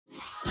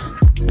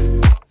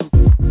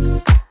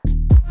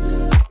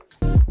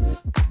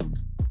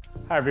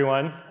Hi,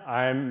 everyone.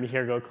 I'm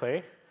Mihir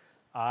Gorkale.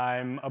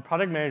 I'm a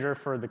product manager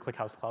for the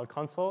ClickHouse Cloud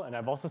Console, and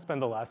I've also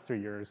spent the last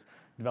 3 years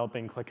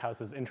developing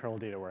ClickHouse's internal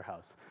data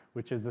warehouse,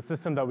 which is the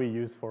system that we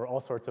use for all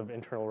sorts of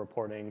internal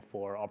reporting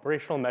for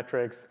operational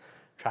metrics,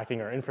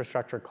 tracking our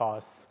infrastructure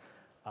costs,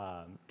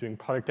 doing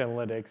product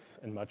analytics,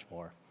 and much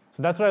more.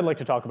 So that's what I'd like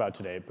to talk about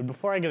today. But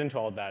before I get into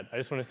all of that, I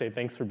just want to say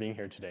thanks for being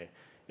here today.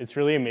 It's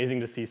really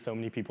amazing to see so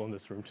many people in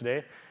this room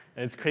today,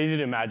 and it's crazy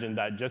to imagine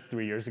that just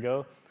 3 years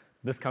ago,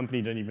 this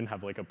company didn't even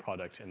have like a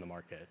product in the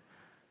market.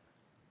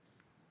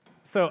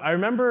 So I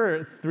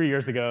remember 3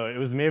 years ago, it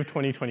was May of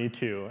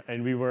 2022,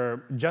 and we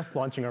were just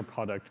launching our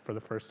product for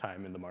the first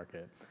time in the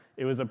market.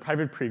 It was a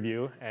private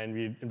preview, and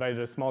we invited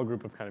a small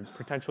group of kind of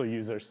potential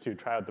users to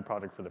try out the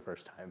product for the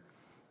first time.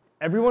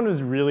 Everyone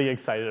was really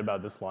excited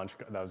about this launch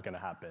that was going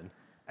to happen.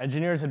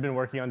 Engineers had been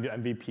working on the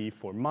MVP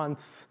for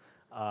months.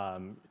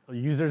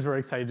 Users were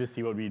excited to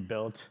see what we'd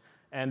built.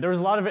 And there was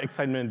a lot of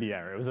excitement in the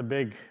air. It was a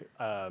big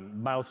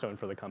milestone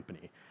for the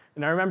company.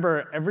 And I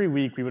remember every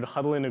week we would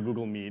huddle in a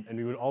Google Meet, and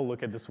we would all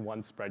look at this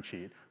one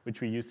spreadsheet, which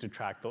we used to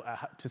track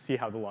to see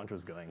how the launch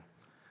was going.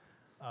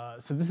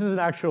 So this is an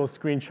actual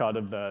screenshot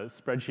of the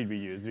spreadsheet we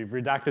used. We've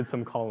redacted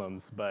some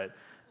columns, but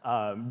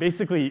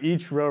basically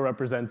each row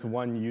represents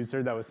one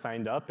user that was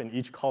signed up, and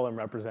each column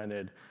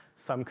represented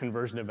some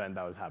conversion event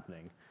that was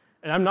happening.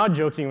 And I'm not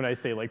joking when I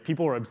say like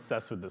people were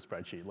obsessed with this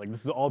spreadsheet. Like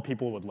this is all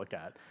people would look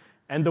at.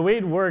 And the way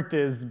it worked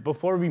is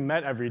before we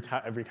met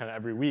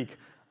every week,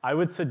 I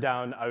would sit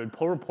down, I would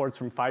pull reports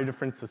from 5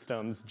 different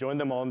systems, join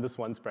them all in this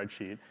one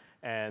spreadsheet,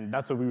 and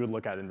that's what we would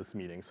look at in this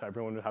meeting, so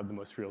everyone would have the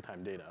most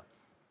real-time data.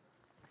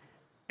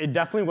 It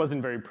definitely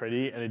wasn't very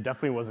pretty, and it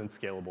definitely wasn't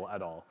scalable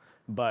at all.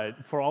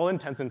 But for all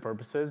intents and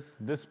purposes,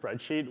 this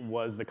spreadsheet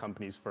was the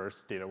company's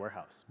first data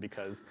warehouse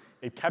because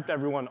it kept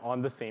everyone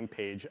on the same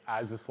page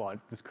as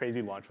this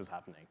crazy launch was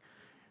happening.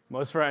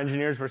 Most of our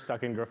engineers were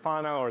stuck in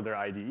Grafana or their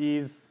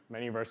IDEs.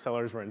 Many of our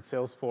sellers were in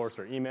Salesforce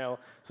or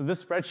email. So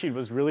this spreadsheet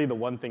was really the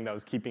one thing that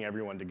was keeping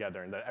everyone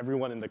together and that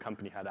everyone in the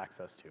company had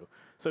access to.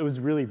 So it was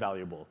really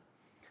valuable.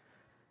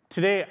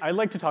 Today, I'd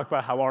like to talk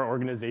about how our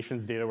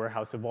organization's data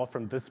warehouse evolved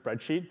from this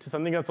spreadsheet to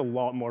something that's a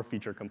lot more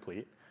feature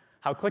complete,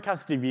 how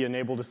ClickHouse DB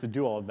enabled us to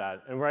do all of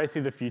that, and where I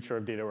see the future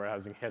of data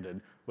warehousing headed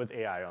with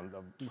AI on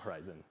the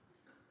horizon.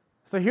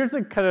 So here's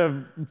a kind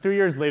of 3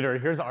 years later,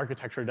 here's an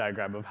architecture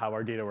diagram of how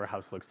our data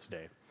warehouse looks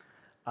today.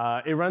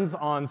 It runs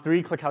on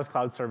 3 ClickHouse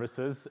cloud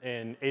services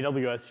in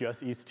AWS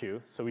US East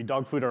 2, so we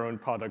dogfood our own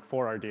product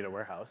for our data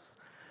warehouse.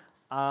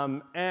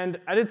 And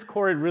at its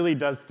core, it really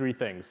does 3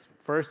 things.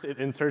 First, it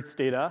inserts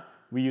data.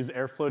 We use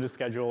Airflow to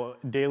schedule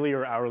daily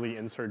or hourly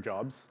insert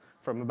jobs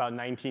from about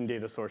 19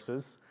 data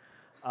sources.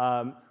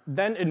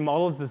 Then it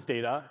models this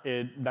data.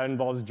 That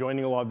involves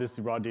joining a lot of these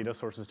raw data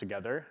sources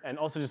together and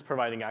also just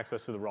providing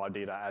access to the raw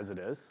data as it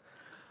is.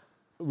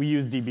 We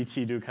use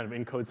dbt to kind of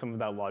encode some of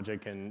that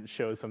logic and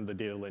show some of the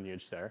data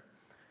lineage there.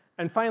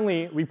 And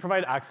finally, we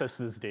provide access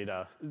to this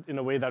data in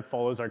a way that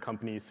follows our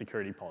company's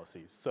security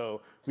policies.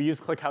 So we use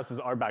ClickHouse's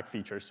RBAC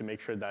features to make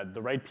sure that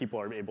the right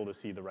people are able to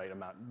see the right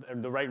amount,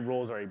 and the right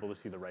roles are able to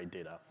see the right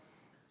data.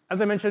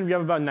 As I mentioned, we have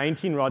about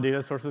 19 raw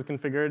data sources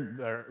configured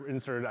that are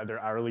inserted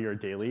either hourly or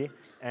daily,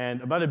 and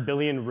about 1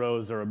 billion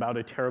rows or about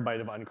 1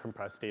 terabyte of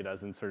uncompressed data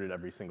is inserted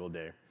every single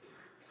day.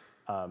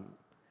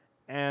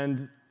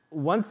 And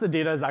once the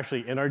data is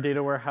actually in our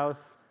data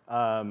warehouse,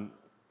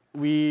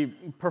 we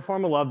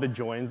perform a lot of the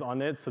joins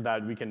on it so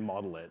that we can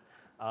model it.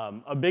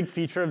 A big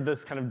feature of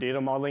this kind of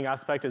data modeling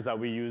aspect is that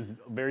we use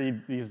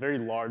these very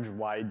large,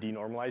 wide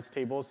denormalized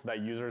tables so that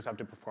users have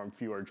to perform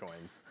fewer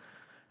joins.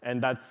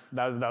 And that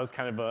was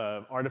kind of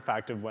an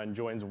artifact of when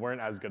joins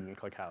weren't as good in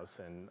ClickHouse.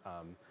 And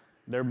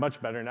they're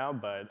much better now,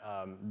 but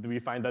we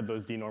find that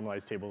those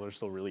denormalized tables are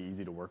still really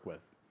easy to work with.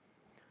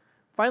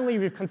 Finally,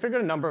 we've configured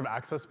a number of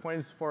access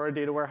points for our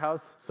data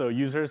warehouse. So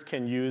users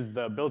can use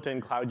the built-in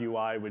Cloud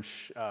UI,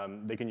 which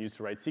they can use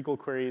to write SQL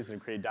queries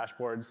and create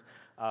dashboards.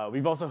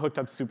 We've also hooked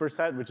up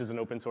Superset, which is an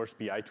open source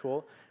BI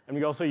tool. And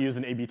we also use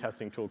an A/B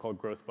testing tool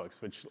called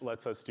GrowthBooks, which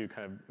lets us do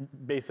kind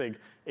of basic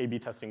A/B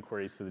testing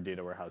queries to the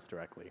data warehouse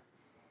directly.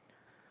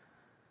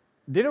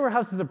 Data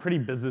warehouse is a pretty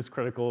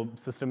business-critical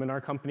system in our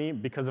company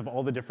because of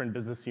all the different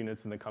business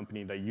units in the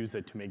company that use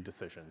it to make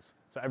decisions.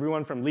 So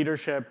everyone from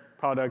leadership,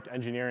 product,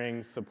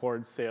 engineering,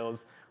 support,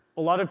 sales,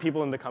 a lot of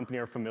people in the company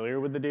are familiar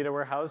with the data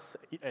warehouse,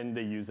 and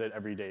they use it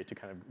every day to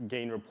kind of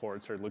gain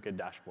reports or look at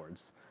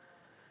dashboards.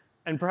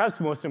 And perhaps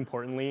most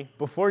importantly,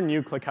 before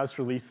new ClickHouse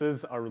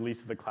releases are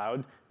released to the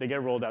cloud, they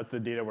get rolled out to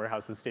the data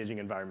warehouse's staging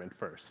environment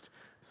first.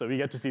 So we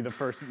get to see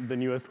the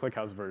newest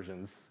ClickHouse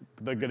versions,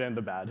 the good and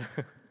the bad.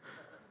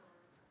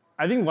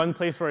 I think one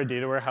place where a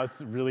data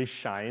warehouse really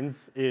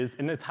shines is,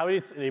 and it's how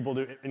it's able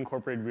to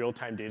incorporate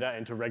real-time data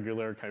into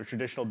regular kind of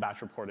traditional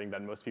batch reporting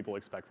that most people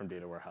expect from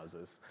data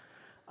warehouses.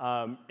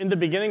 In the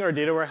beginning, our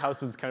data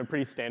warehouse was kind of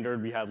pretty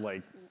standard. We had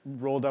like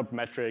rolled up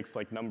metrics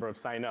like number of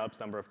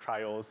signups, number of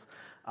trials,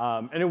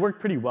 and it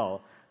worked pretty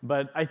well.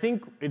 But I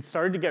think it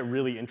started to get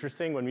really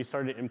interesting when we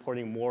started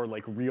importing more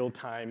like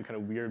real-time kind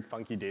of weird,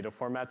 funky data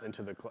formats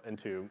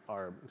into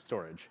our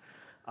storage.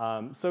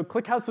 So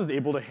ClickHouse was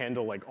able to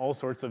handle like all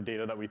sorts of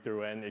data that we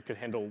threw in. It could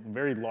handle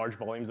very large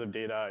volumes of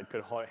data. It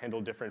could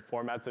handle different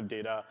formats of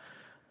data.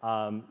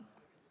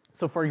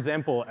 So for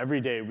example,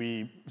 every day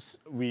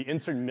we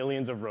insert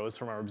millions of rows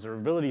from our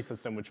observability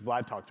system, which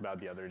Vlad talked about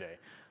the other day.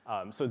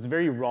 So it's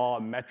very raw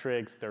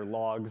metrics, they're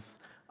logs.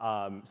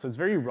 So it's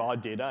very raw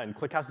data, and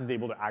ClickHouse is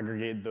able to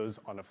aggregate those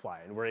on the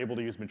fly. And we're able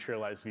to use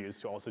materialized views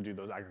to also do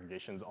those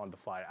aggregations on the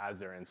fly as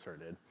they're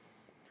inserted.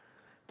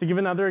 To give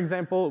another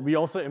example, we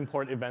also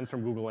import events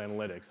from Google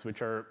Analytics,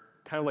 which are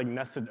kind of like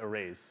nested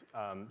arrays.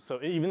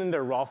 So even in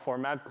their raw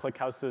format,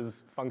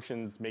 ClickHouse's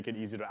functions make it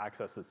easy to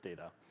access this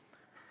data.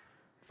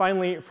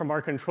 Finally, from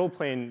our control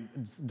plane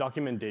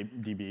document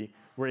DB,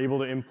 we're able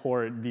to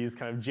import these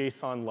kind of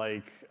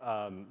JSON-like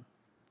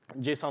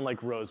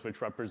rows,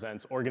 which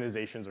represents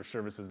organizations or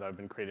services that have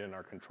been created in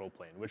our control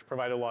plane, which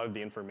provide a lot of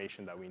the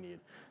information that we need.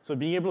 So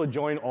being able to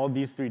join all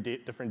these three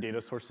different data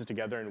sources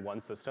together in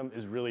one system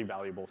is really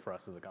valuable for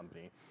us as a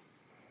company.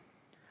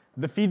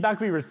 The feedback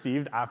we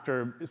received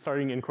after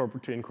starting to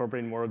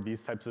incorporate more of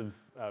these types of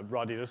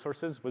raw data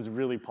sources was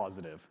really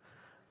positive.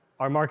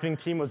 Our marketing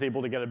team was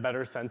able to get a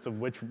better sense of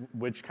which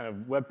kind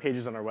of web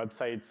pages on our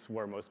websites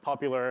were most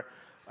popular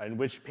and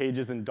which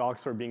pages and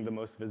docs were being the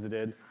most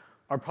visited.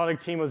 Our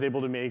product team was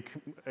able to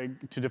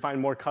define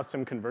more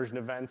custom conversion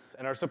events,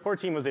 and our support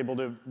team was able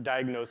to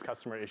diagnose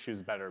customer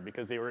issues better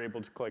because they were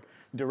able to click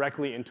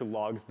directly into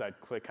logs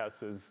that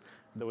ClickHouse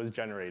was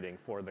generating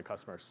for the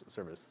customer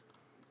service.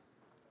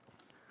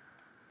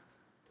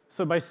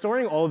 So by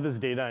storing all of this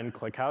data in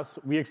ClickHouse,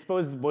 we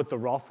exposed both the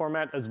raw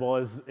format as well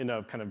as in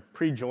a kind of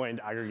pre-joined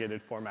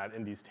aggregated format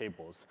in these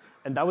tables.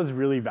 And that was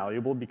really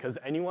valuable because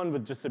anyone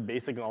with just a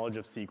basic knowledge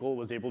of SQL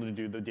was able to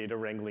do the data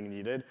wrangling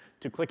needed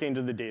to click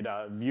into the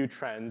data, view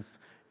trends,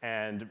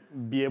 and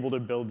be able to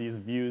build these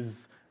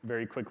views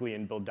very quickly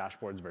and build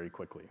dashboards very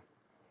quickly.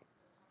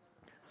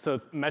 So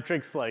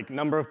metrics like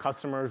number of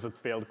customers with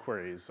failed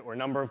queries or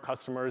number of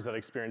customers that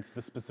experienced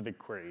this specific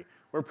query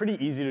were pretty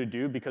easy to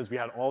do because we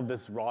had all of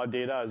this raw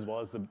data as well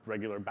as the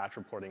regular batch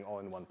reporting all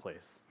in one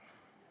place.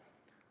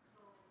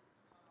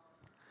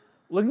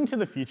 Looking to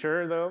the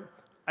future, though,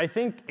 I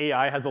think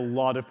AI has a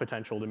lot of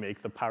potential to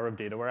make the power of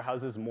data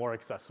warehouses more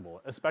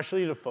accessible,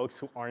 especially to folks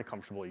who aren't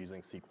comfortable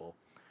using SQL.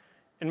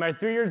 In my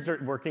 3 years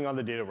working on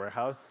the data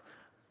warehouse,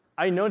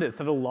 I noticed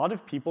that a lot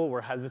of people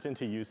were hesitant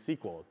to use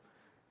SQL.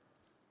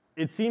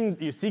 It seemed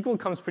SQL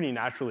comes pretty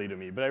naturally to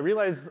me, but I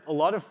realized a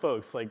lot of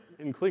folks, like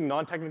including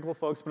non-technical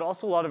folks, but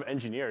also a lot of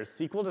engineers,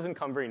 SQL doesn't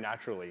come very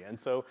naturally. And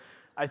so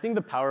I think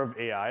the power of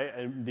AI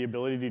and the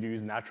ability to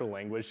use natural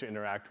language to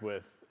interact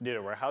with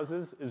data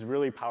warehouses is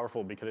really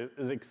powerful because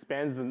it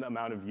expands the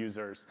amount of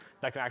users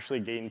that can actually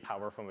gain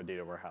power from a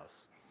data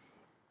warehouse.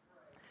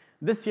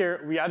 This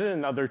year, we added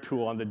another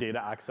tool on the data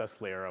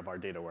access layer of our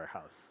data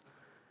warehouse,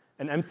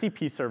 an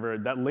MCP server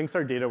that links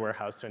our data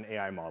warehouse to an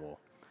AI model.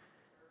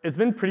 It's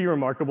been pretty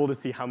remarkable to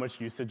see how much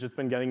usage it's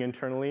been getting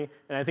internally,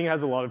 and I think it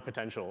has a lot of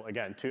potential,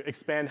 again, to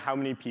expand how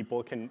many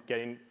people can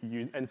get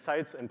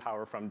insights and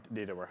power from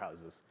data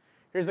warehouses.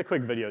 Here's a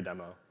quick video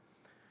demo.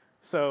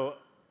 So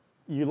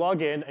you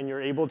log in, and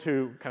you're able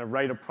to kind of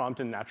write a prompt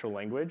in natural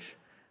language.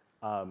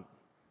 You're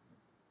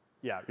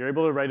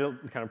able to write a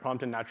kind of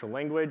prompt in natural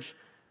language.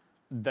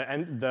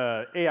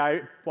 The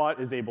AI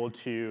bot is able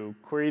to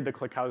query the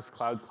ClickHouse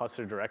cloud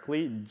cluster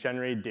directly,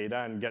 generate data,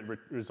 and get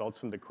results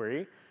from the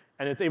query.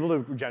 And it's able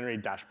to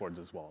generate dashboards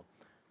as well.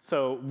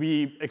 So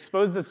we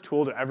exposed this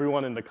tool to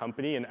everyone in the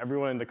company, and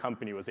everyone in the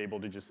company was able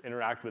to just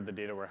interact with the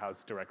data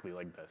warehouse directly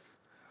like this.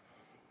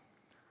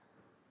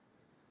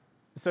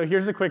 So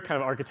here's a quick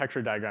kind of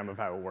architecture diagram of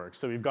how it works.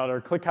 So we've got our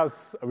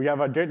ClickHouse, we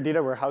have our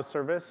data warehouse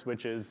service,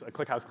 which is a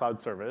ClickHouse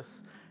cloud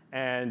service.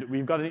 And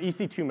we've got an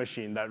EC2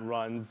 machine that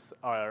runs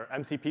our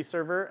MCP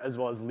server, as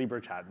well as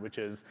LibreChat, which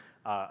is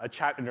a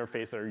chat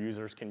interface that our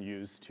users can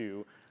use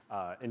to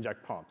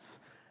inject prompts.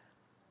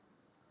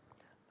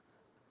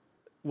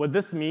 What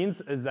this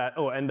means is that,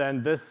 and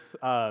then this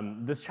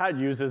chat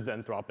uses the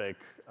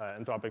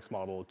Anthropic's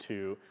model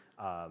to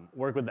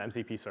work with the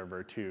MCP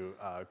server to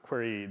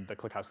query the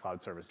ClickHouse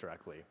cloud service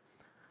directly.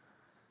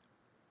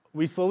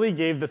 We slowly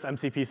gave this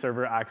MCP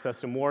server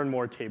access to more and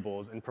more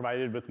tables and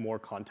provided with more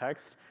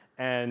context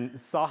and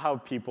saw how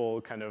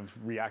people kind of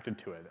reacted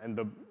to it. And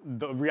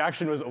the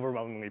reaction was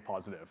overwhelmingly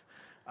positive.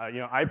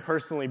 I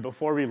personally,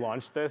 before we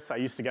launched this, I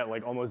used to get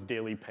like almost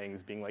daily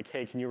pings being like,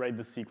 hey, can you write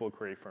this SQL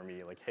query for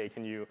me? Like, hey,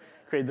 can you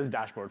create this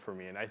dashboard for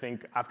me? And I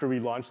think after we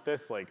launched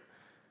this,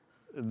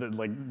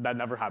 that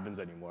never happens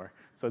anymore.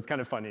 So it's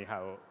kind of funny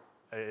how,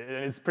 and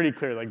it's pretty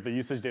clear, like the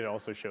usage data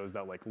also shows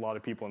that like a lot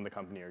of people in the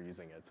company are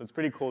using it. So it's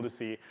pretty cool to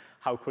see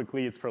how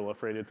quickly it's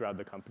proliferated throughout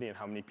the company and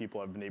how many people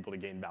have been able to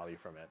gain value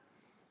from it.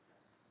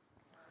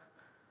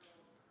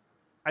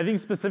 I think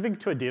specific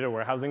to a data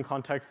warehousing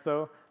context,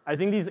 though, I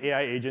think these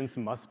AI agents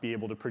must be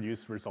able to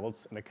produce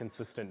results in a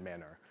consistent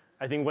manner.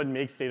 I think what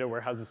makes data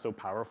warehouses so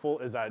powerful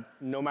is that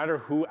no matter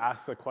who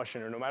asks a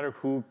question or no matter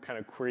who kind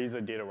of queries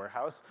a data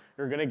warehouse,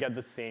 you're going to get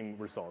the same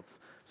results.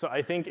 So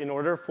I think in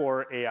order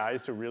for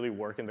AIs to really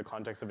work in the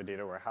context of a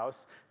data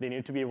warehouse, they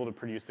need to be able to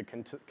produce a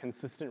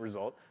consistent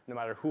result no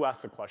matter who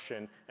asks the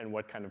question and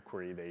what kind of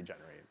query they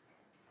generate.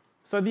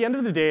 So at the end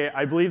of the day,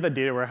 I believe that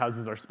data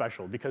warehouses are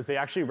special because they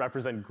actually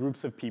represent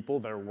groups of people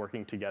that are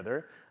working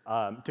together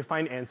to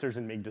find answers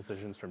and make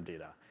decisions from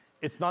data.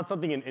 It's not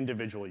something an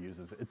individual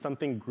uses. It's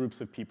something groups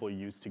of people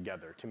use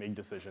together to make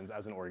decisions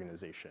as an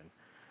organization.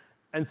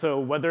 And so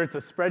whether it's a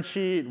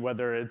spreadsheet,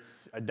 whether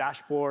it's a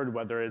dashboard,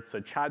 whether it's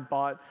a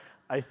chatbot,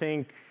 I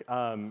think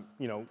no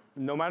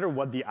matter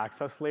what the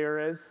access layer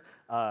is,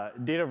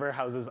 data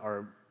warehouses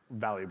are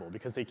valuable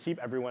because they keep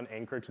everyone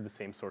anchored to the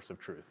same source of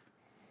truth.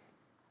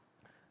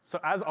 So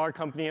as our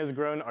company has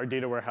grown, our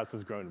data warehouse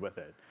has grown with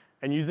it.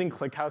 And using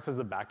ClickHouse as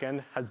the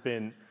backend has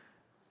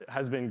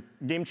been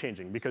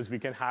game-changing because we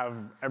can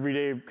have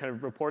everyday kind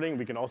of reporting.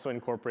 We can also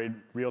incorporate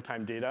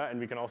real-time data, and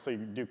we can also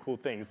do cool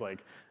things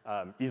like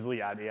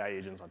easily add AI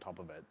agents on top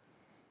of it.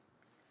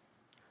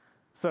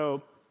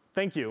 So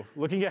thank you.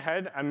 Looking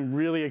ahead, I'm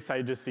really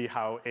excited to see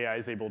how AI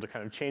is able to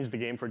kind of change the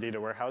game for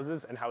data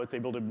warehouses and how it's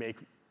able to make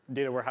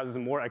data warehouses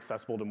more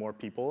accessible to more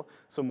people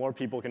so more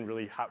people can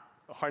really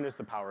harness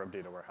the power of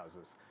data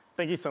warehouses.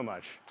 Thank you so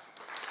much.